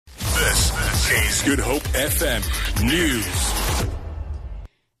UK's Good Hope FM News.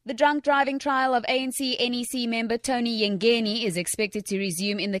 The drunk driving trial of ANC NEC member Tony Yengeni is expected to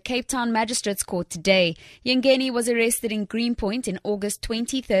resume in the Cape Town Magistrate's Court today. Yengeni was arrested in Greenpoint in August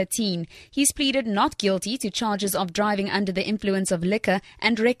 2013. He's pleaded not guilty to charges of driving under the influence of liquor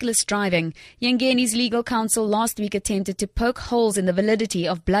and reckless driving. Yengeni's legal counsel last week attempted to poke holes in the validity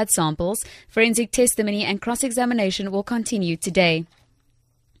of blood samples. Forensic testimony and cross-examination will continue today.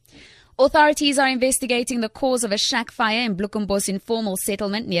 Authorities are investigating the cause of a shack fire in Bloekombos informal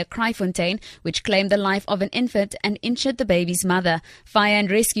settlement near Kraaifontein, which claimed the life of an infant and injured the baby's mother. Fire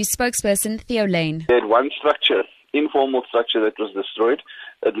and rescue spokesperson Theo Lane. They had one structure, informal structure, that was destroyed.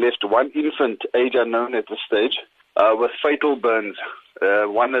 It left one infant, age unknown at this stage, with fatal burns.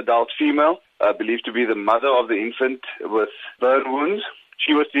 One adult female, believed to be the mother of the infant, with burn wounds.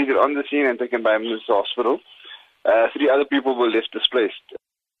 She was treated on the scene and taken by ambulance to hospital. 3 other people were left displaced.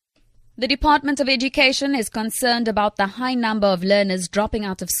 The Department of Education is concerned about the high number of learners dropping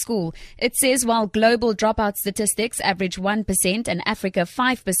out of school. It says while global dropout statistics average 1% and Africa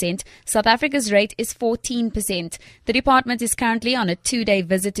 5%, South Africa's rate is 14%. The department is currently on a 2-day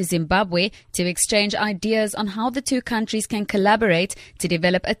visit to Zimbabwe to exchange ideas on how the two countries can collaborate to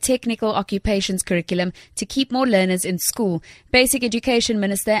develop a technical occupations curriculum to keep more learners in school. Basic Education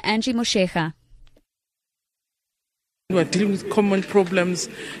Minister Angie Moshecha. We are dealing with common problems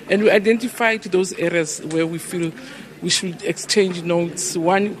and we identified those areas where we feel we should exchange notes.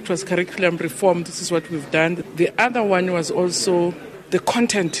 One was curriculum reform, this is what we've done. The other one was also the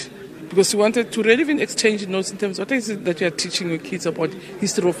content, because we wanted to really even exchange notes in terms of what is it that you are teaching your kids about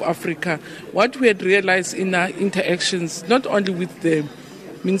history of Africa. What we had realized in our interactions, not only with the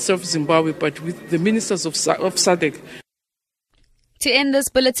Minister of Zimbabwe, but with the ministers of SADC. To end this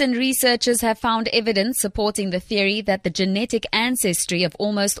bulletin, researchers have found evidence supporting the theory that the genetic ancestry of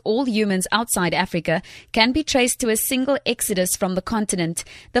almost all humans outside Africa can be traced to a single exodus from the continent.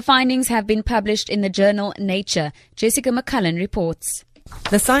 The findings have been published in the journal Nature. Jessica McCullen reports.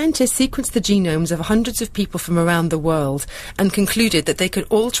 The scientists sequenced the genomes of hundreds of people from around the world and concluded that they could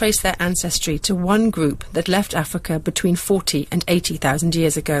all trace their ancestry to one group that left Africa between 40 and 80,000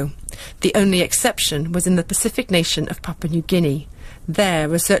 years ago. The only exception was in the Pacific nation of Papua New Guinea. There,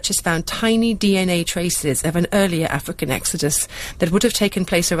 researchers found tiny DNA traces of an earlier African exodus that would have taken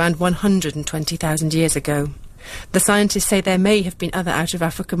place around 120,000 years ago. The scientists say there may have been other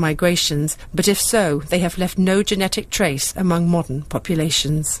out-of-Africa migrations, but if so, they have left no genetic trace among modern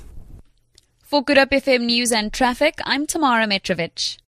populations. For Good Hope FM News and Traffic, I'm Tamara Mitrovic.